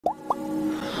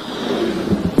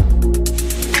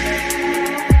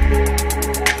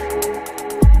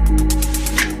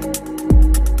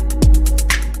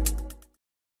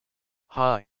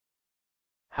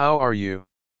How are you?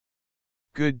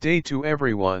 Good day to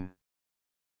everyone.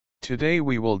 Today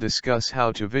we will discuss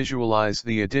how to visualize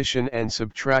the addition and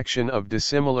subtraction of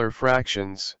dissimilar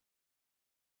fractions.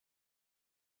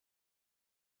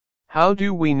 How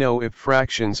do we know if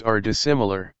fractions are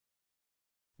dissimilar?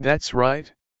 That's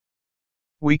right.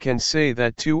 We can say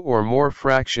that two or more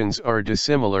fractions are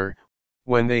dissimilar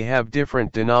when they have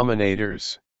different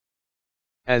denominators.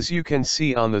 As you can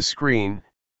see on the screen,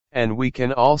 and we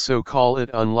can also call it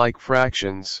unlike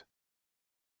fractions.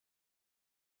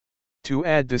 To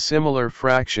add dissimilar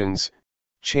fractions,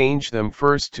 change them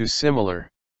first to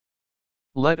similar.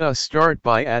 Let us start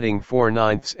by adding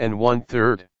 4/9 and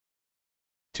 1/3.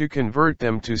 To convert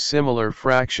them to similar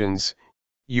fractions,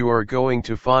 you are going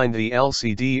to find the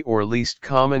LCD or least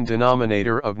common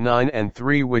denominator of 9 and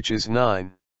 3, which is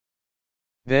 9.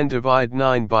 Then divide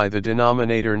 9 by the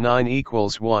denominator 9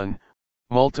 equals 1,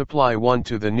 multiply 1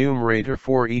 to the numerator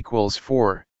 4 equals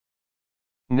 4.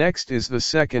 Next is the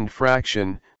second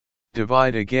fraction,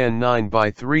 divide again 9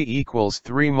 by 3 equals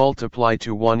 3, multiply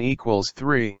to 1 equals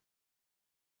 3.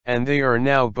 And they are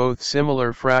now both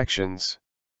similar fractions.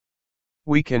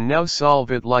 We can now solve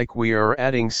it like we are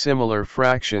adding similar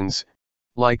fractions,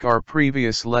 like our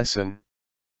previous lesson.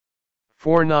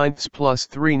 4/9 plus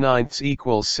 3/9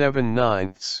 equals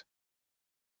 7/9.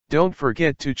 Don't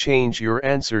forget to change your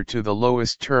answer to the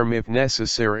lowest term if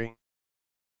necessary.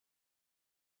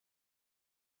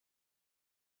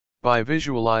 By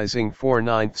visualizing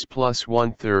 4/9 plus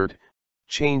 1/3,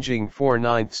 changing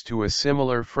 4/9 to a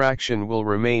similar fraction will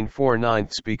remain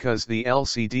 4/9 because the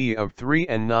LCD of 3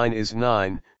 and 9 is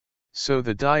 9, so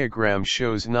the diagram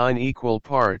shows 9 equal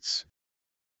parts.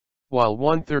 While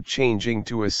 1/3 changing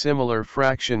to a similar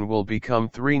fraction will become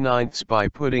 3/9 by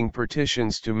putting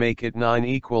partitions to make it 9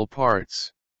 equal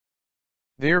parts.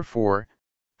 Therefore,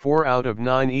 4 out of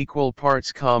 9 equal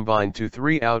parts combined to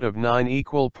 3 out of 9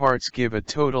 equal parts give a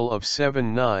total of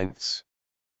 7/9.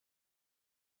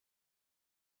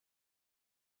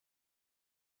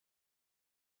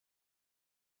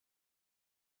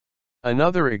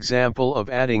 Another example of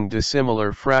adding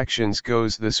dissimilar fractions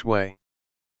goes this way.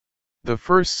 The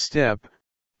first step,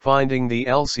 finding the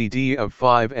LCD of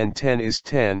 5 and 10 is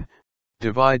 10,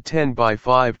 divide 10 by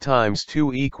 5 times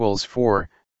 2 equals 4,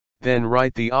 then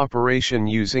write the operation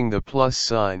using the plus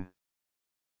sign.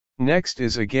 Next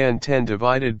is again 10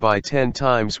 divided by 10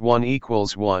 times 1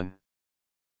 equals 1.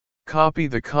 Copy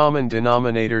the common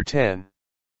denominator 10.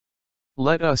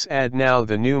 Let us add now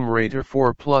the numerator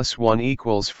 4 plus 1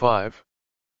 equals 5.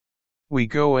 We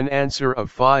go an answer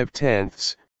of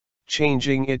 5/10,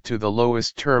 changing it to the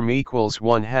lowest term equals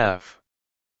 1/2.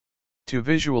 To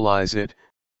visualize it,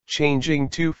 changing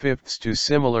 2/5 to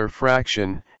similar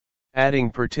fraction, adding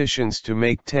partitions to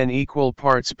make 10 equal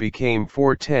parts became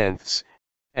 4/10,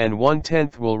 and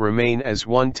 1/10 will remain as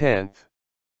 1/10.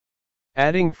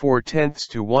 Adding 4/10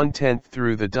 to 1/10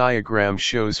 through the diagram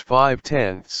shows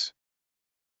 5/10.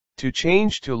 To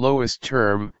change to lowest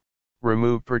term,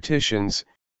 remove partitions,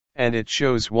 and it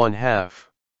shows 1/2.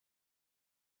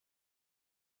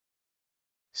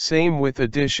 Same with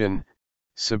addition,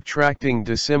 subtracting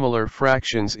dissimilar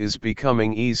fractions is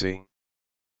becoming easy.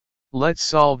 Let's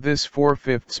solve this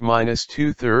 4/5 minus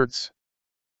 2/3.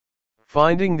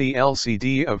 Finding the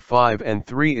LCD of 5 and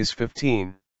 3 is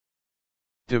 15.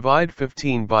 Divide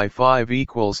 15 by 5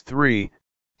 equals 3,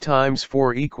 times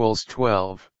 4 equals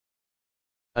 12.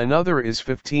 Another is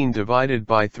 15 divided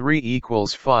by 3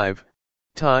 equals 5,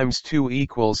 times 2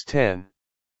 equals 10.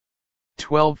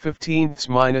 12/15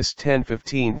 minus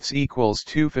 10/15 equals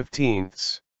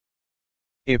 2/15.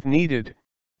 If needed,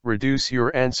 reduce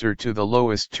your answer to the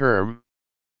lowest term.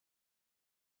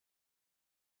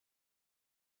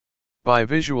 By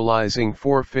visualizing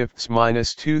 4/5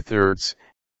 minus 2/3,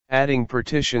 adding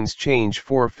partitions change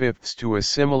 4/5 to a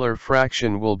similar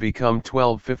fraction will become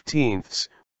 12/15,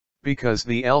 because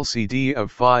the LCD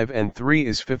of 5 and 3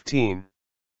 is 15.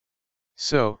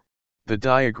 So, the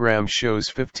diagram shows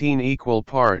 15 equal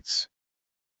parts.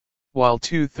 While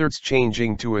 2/3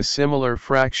 changing to a similar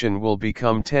fraction will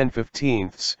become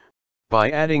 10/15, by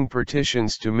adding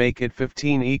partitions to make it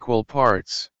 15 equal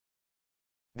parts.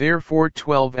 Therefore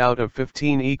 12 out of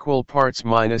 15 equal parts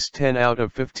minus 10 out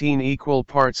of 15 equal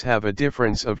parts have a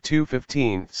difference of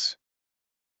 2/15.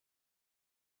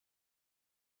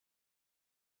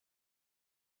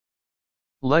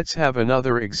 Let's have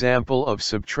another example of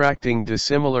subtracting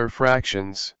dissimilar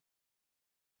fractions.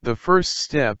 The first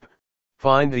step,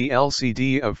 find the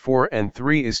LCD of 4 and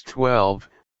 3 is 12,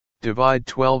 divide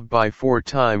 12 by 4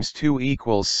 times 2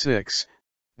 equals 6,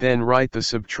 then write the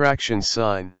subtraction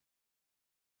sign.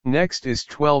 Next is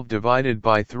 12 divided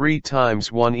by 3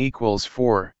 times 1 equals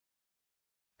 4.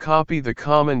 Copy the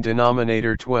common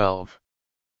denominator 12.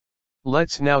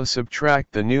 Let's now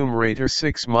subtract the numerator.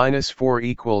 6 minus 4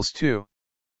 equals 2.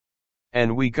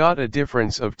 And we got a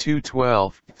difference of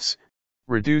 2/12.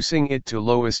 Reducing it to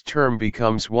lowest term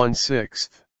becomes 1/6.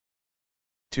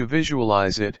 To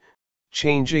visualize it,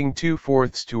 changing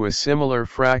 2/4 to a similar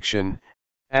fraction,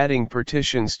 adding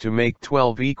partitions to make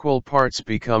 12 equal parts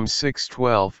becomes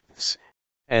 6/12,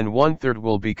 and 1/3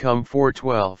 will become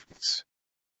 4/12.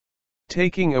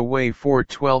 Taking away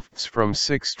 4/12 from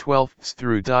 6/12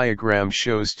 through diagram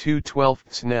shows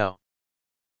 2/12 now.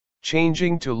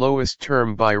 Changing to lowest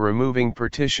term by removing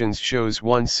partitions shows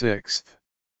 1/6.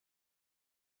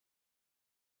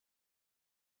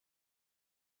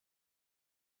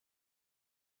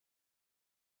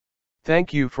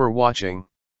 Thank you for watching.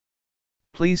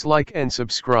 Please like and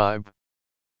subscribe.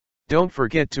 Don't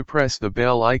forget to press the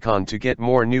bell icon to get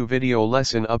more new video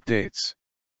lesson updates.